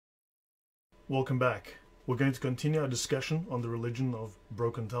Welcome back. We're going to continue our discussion on the religion of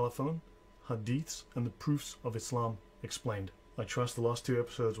broken telephone, Hadiths, and the proofs of Islam explained. I trust the last two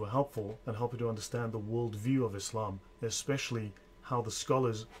episodes were helpful and help you to understand the worldview of Islam, especially how the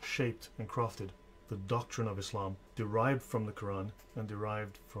scholars shaped and crafted the doctrine of Islam, derived from the Quran and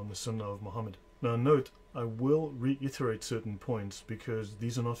derived from the Sunnah of Mohammed. Now note, I will reiterate certain points because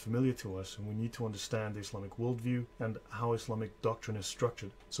these are not familiar to us and we need to understand the Islamic worldview and how Islamic doctrine is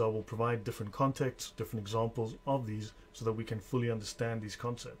structured. So I will provide different contexts, different examples of these so that we can fully understand these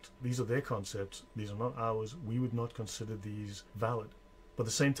concepts. These are their concepts, these are not ours. We would not consider these valid. But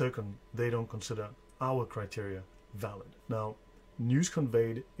the same token, they don't consider our criteria valid. Now, news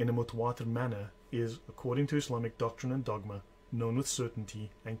conveyed in a mutawatir manner is, according to Islamic doctrine and dogma, known with certainty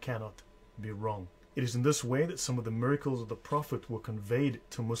and cannot be wrong. It is in this way that some of the miracles of the Prophet were conveyed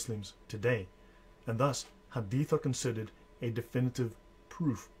to Muslims today, and thus Hadith are considered a definitive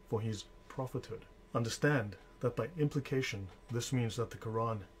proof for his prophethood. Understand that by implication this means that the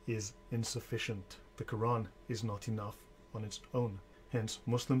Quran is insufficient. The Quran is not enough on its own. Hence,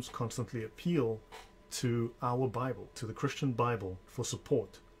 Muslims constantly appeal to our Bible, to the Christian Bible, for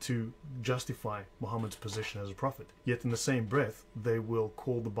support to justify Muhammad's position as a prophet. Yet in the same breath, they will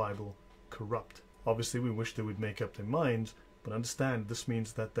call the Bible corrupt. Obviously, we wish they would make up their minds, but understand this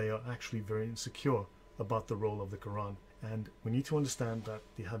means that they are actually very insecure about the role of the Quran. And we need to understand that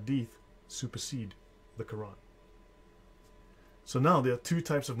the Hadith supersede the Quran. So now there are two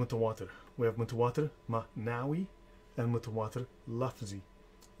types of mutawatir. We have mutawatir ma'nawi and mutawatir lafzi.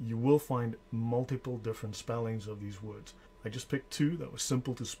 You will find multiple different spellings of these words. I just picked two that were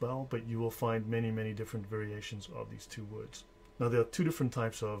simple to spell, but you will find many different variations of these two words. Now there are two different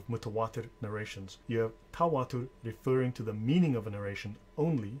types of mutawatir narrations. You have tawatur, referring to the meaning of a narration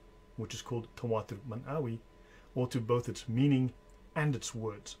only, which is called tawatur man'awi, or to both its meaning and its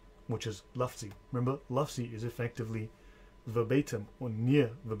words, which is lafzi. Remember, lafzi is effectively verbatim or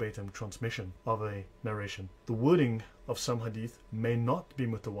near verbatim transmission of a narration. The wording of some hadith may not be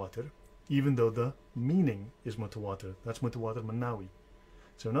mutawatir, even though the meaning is mutawatir. That's mutawatir man'awi.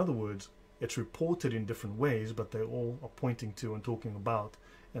 So in other words, it's reported in different ways, but they all are pointing to and talking about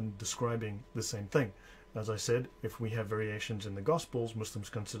and describing the same thing. As I said, if we have variations in the Gospels, Muslims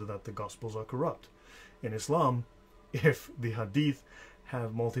consider that the Gospels are corrupt. In Islam, if the Hadith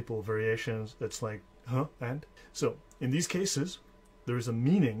have multiple variations, it's like, huh, and? So, in these cases, there is a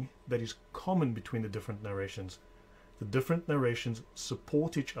meaning that is common between the different narrations. The different narrations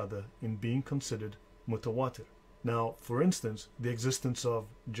support each other in being considered mutawatir. Now, for instance, the existence of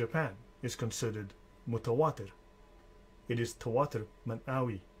Japan is considered mutawatir. It is tawatur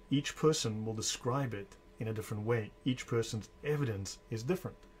man'awi. Each person will describe it in a different way. Each person's evidence is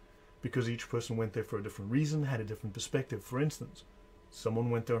different because each person went there for a different reason, had a different perspective. For instance, someone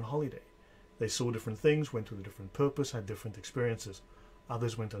went there on holiday. They saw different things, went with a different purpose, had different experiences.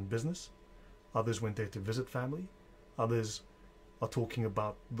 Others went on business. Others went there to visit family. Others are talking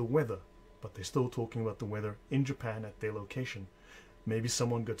about the weather, but they're still talking about the weather in Japan at their location. Maybe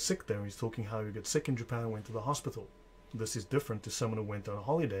someone got sick there and he's talking how he got sick in Japan and went to the hospital. This is different to someone who went on a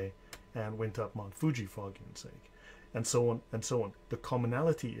holiday and went up Mount Fuji, for argument's sake, and so on and so on. The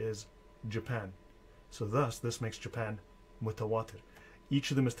commonality is Japan. So thus, this makes Japan mutawatir.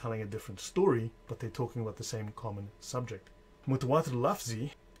 Each of them is telling a different story, but they're talking about the same common subject. Mutawatir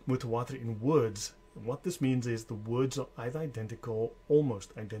lafzi, mutawatir in words. And what this means is the words are either identical or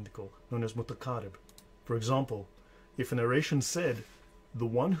almost identical, known as mutakarib. For example, if a narration said, the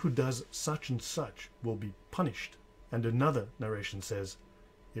one who does such and such will be punished, and another narration says,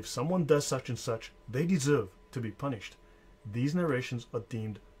 if someone does such and such, they deserve to be punished, these narrations are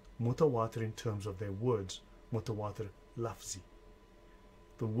deemed mutawatir in terms of their words, mutawatir lafzi.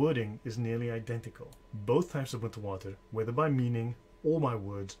 The wording is nearly identical. Both types of mutawatir, whether by meaning or by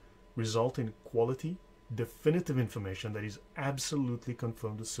words, result in quality, definitive information that is absolutely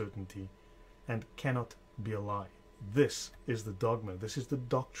confirmed with certainty and cannot be a lie. This is the dogma, this is the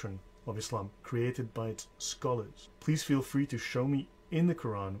doctrine of Islam created by its scholars. Please feel free to show me in the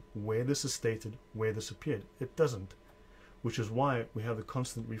Quran where this is stated, where this appeared. It doesn't, which is why we have the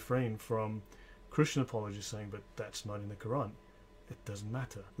constant refrain from Christian apologists saying, but that's not in the Quran. It doesn't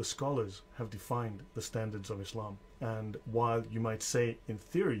matter. The scholars have defined the standards of Islam, and while you might say in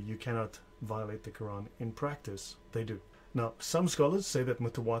theory you cannot violate the Quran, in practice they do. Now, some scholars say that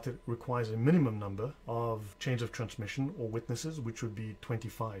mutawatir requires a minimum number of chains of transmission or witnesses, which would be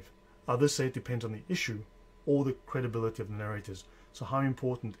 25. Others say it depends on the issue or the credibility of the narrators. So how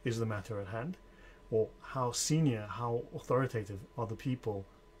important is the matter at hand? Or how senior, how authoritative are the people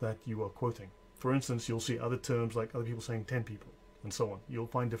that you are quoting? For instance, you'll see other terms like other people saying 10 people. and so on. You'll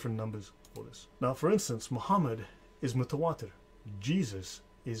find different numbers for this. Now, for instance, Muhammad is mutawatir. Jesus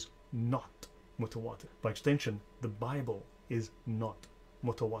is not mutawatir. By extension, the Bible is not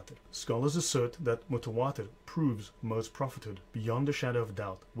mutawatir. Scholars assert that mutawatir proves most prophethood beyond a shadow of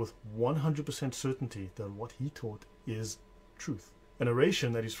doubt with 100% certainty that what he taught is truth. A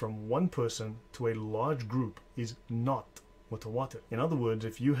narration that is from one person to a large group is not mutawatir. In other words,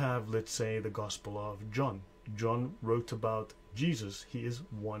 if you have, let's say, the Gospel of John. John wrote about Jesus. He is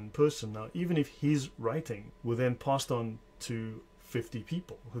one person. Now, even if his writing were then passed on to 50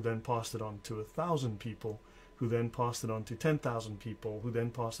 people, who then passed it on to 1,000 people, who then passed it on to 10,000 people, who then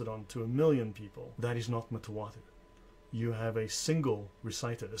passed it on to 1,000,000 people, that is not mutawatir. You have a single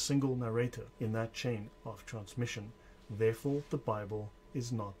reciter, a single narrator in that chain of transmission. Therefore, the Bible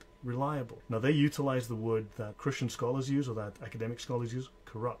is not reliable. Now, they utilize the word that Christian scholars use, or that academic scholars use,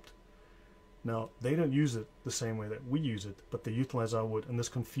 corrupt. Now, they don't use it the same way that we use it, but they utilize our word, and this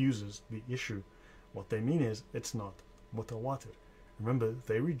confuses the issue. What they mean is, it's not mutawatir. Remember,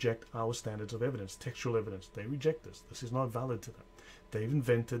 they reject our standards of evidence, textual evidence. They reject this. This is not valid to them. They've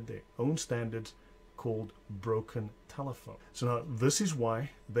invented their own standards called broken telephone. So now, this is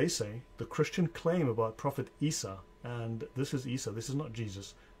why they say the Christian claim about Prophet Isa, and this is Isa, this is not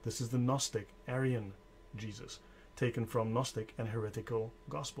Jesus, this is the Gnostic, Arian Jesus, taken from Gnostic and heretical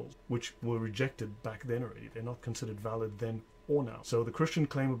Gospels, which were rejected back then already. They're not considered valid then or now. So the Christian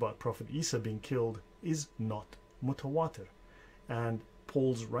claim about Prophet Isa being killed is not mutawatir. And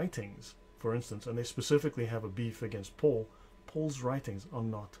Paul's writings, for instance, and they specifically have a beef against Paul, Paul's writings are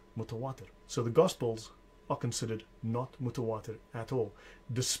not mutawatir. So the Gospels are considered not mutawatir at all,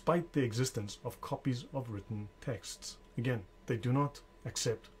 despite the existence of copies of written texts. Again, they do not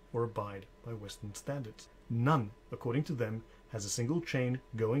accept or abide by Western standards. None, according to them, has a single chain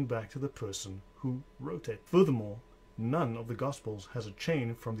going back to the person who wrote it. Furthermore, none of the Gospels has a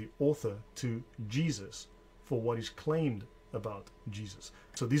chain from the author to Jesus for what is claimed about Jesus.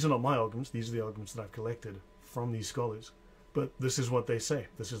 So these are not my arguments, these are the arguments that I've collected from these scholars. But this is what they say,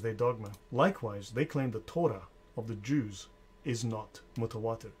 this is their dogma. Likewise, they claim the Torah of the Jews is not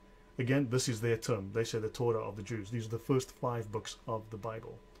mutawatir. Again, this is their term. They say the Torah of the Jews. These are the first 5 books of the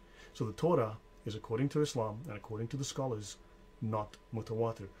Bible. So the Torah is, according to Islam and according to the scholars, not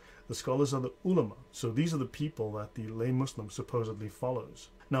mutawatir. The scholars are the Ulema. So these are the people that the lay Muslim supposedly follows.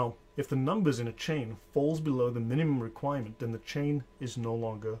 Now, if the numbers in a chain falls below the minimum requirement, then the chain is no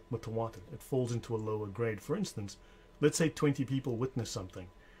longer mutawatir. It falls into a lower grade. For instance, let's say 20 people witness something,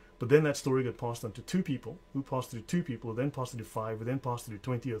 but then that story got passed on to 2 people, who passed it to 2 people, who then passed it to 5, who then passed it to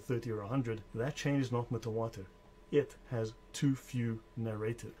 20 or 30 or 100. That chain is not mutawatir. It has too few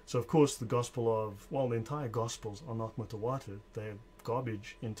narrated. So of course the gospel of, well, the entire gospels are not mutawatir. They're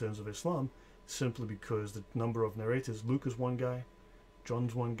garbage in terms of Islam, simply because the number of narrators, Luke is one guy,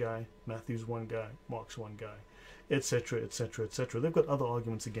 John's one guy, Matthew's one guy, Mark's one guy, etc., etc., etc. They've got other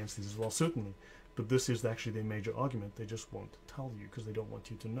arguments against these as well, certainly. But this is actually their major argument. They just won't tell you because they don't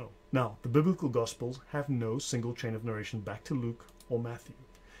want you to know. Now, the biblical Gospels have no single chain of narration back to Luke or Matthew.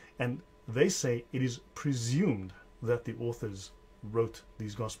 And they say it is presumed that the authors wrote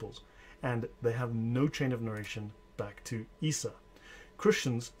these Gospels. And they have no chain of narration back to Isa.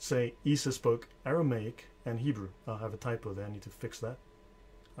 Christians say Isa spoke Aramaic and Hebrew. I have a typo there. I need to fix that.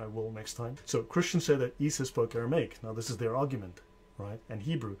 I will next time. So Christians say that Isa spoke Aramaic. Now, this is their argument. Right? And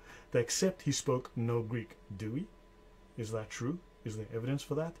Hebrew. They accept he spoke no Greek. Do we? Is that true? Is there evidence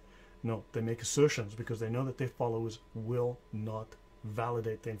for that? No. They make assertions because they know that their followers will not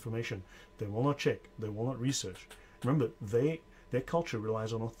validate the information. They will not check. They will not research. Remember, their culture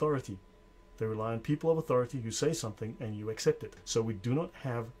relies on authority. They rely on people of authority who say something and you accept it. So we do not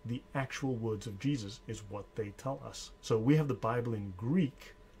have the actual words of Jesus, is what they tell us. So we have the Bible in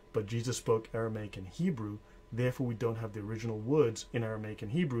Greek, but Jesus spoke Aramaic and Hebrew. Therefore, we don't have the original words in Aramaic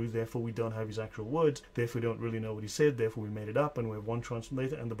and Hebrew. Therefore, we don't have his actual words. Therefore, we don't really know what he said. Therefore, we made it up and we have one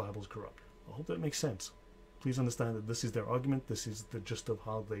translator and the Bible's corrupt. I hope that makes sense. Please understand that this is their argument. This is the gist of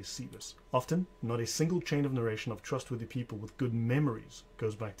how they see this. Often, not a single chain of narration of trustworthy people with good memories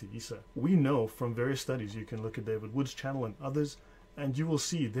goes back to Isa. We know from various studies, you can look at David Wood's channel and others, and you will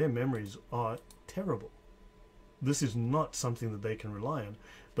see their memories are terrible. This is not something that they can rely on,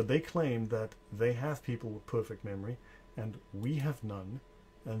 but they claim that they have people with perfect memory, and we have none,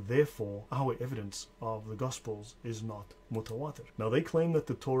 and therefore our evidence of the Gospels is not mutawatir. Now, they claim that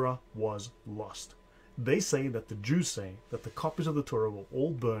the Torah was lost. They say that the Jews say that the copies of the Torah were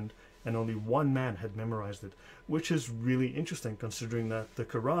all burned and only one man had memorized it, which is really interesting considering that the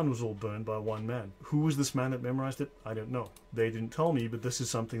Quran was all burned by one man. Who was this man that memorized it? I don't know. They didn't tell me, but this is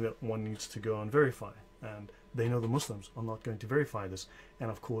something that one needs to go and verify. And They know the Muslims are not going to verify this.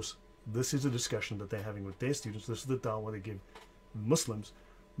 And of course, this is a discussion that they're having with their students. This is the dawah they give Muslims,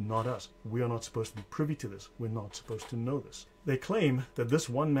 not us. We are not supposed to be privy to this. We're not supposed to know this. They claim that this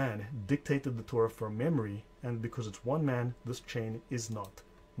one man dictated the Torah from memory, and because it's one man, this chain is not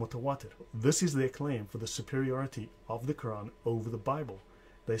mutawatir. This is their claim for the superiority of the Quran over the Bible.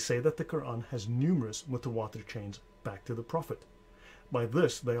 They say that the Quran has numerous mutawatir chains back to the Prophet. By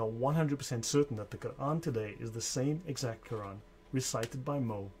this, they are 100% certain that the Quran today is the same exact Quran recited by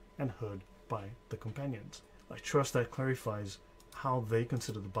Mo and heard by the companions. I trust that clarifies how they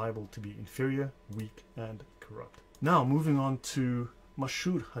consider the Bible to be inferior, weak, and corrupt. Now, moving on to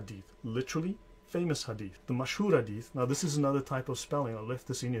mashhur hadith, literally famous hadith. The mashhur hadith, now this is another type of spelling. I left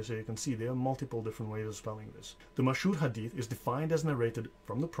this in here so you can see there are multiple different ways of spelling this. The mashhur hadith is defined as narrated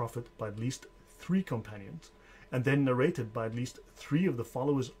from the Prophet by at least 3 companions, and then narrated by at least 3 of the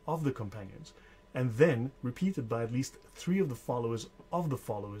followers of the companions, and then repeated by at least 3 of the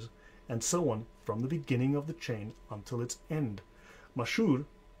followers, and so on from the beginning of the chain until its end. Mashhur,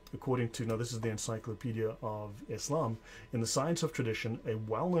 according to, now this is the Encyclopedia of Islam, in the science of tradition, a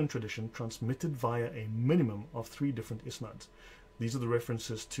well-known tradition transmitted via a minimum of 3 different isnads. These are the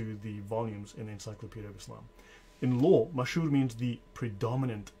references to the volumes in the Encyclopedia of Islam. In law, mashhur means the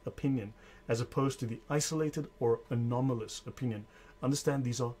predominant opinion, as opposed to the isolated or anomalous opinion. Understand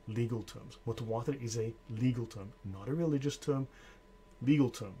these are legal terms. Mutawatir is a legal term, not a religious term, legal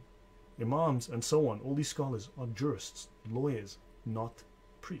term. Imams and so on, all these scholars are jurists, lawyers, not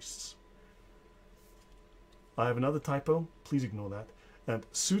priests. I have another typo, please ignore that. And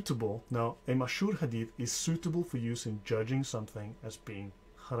suitable, now a mashhur hadith is suitable for use in judging something as being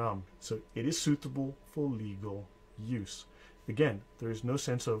haram. So it is suitable for legal use. Again, there is no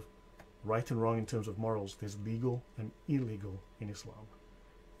sense of right and wrong in terms of morals. There's legal and illegal in Islam.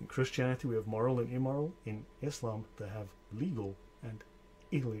 In Christianity we have moral and immoral. In Islam they have legal and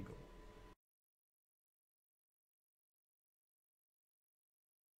illegal.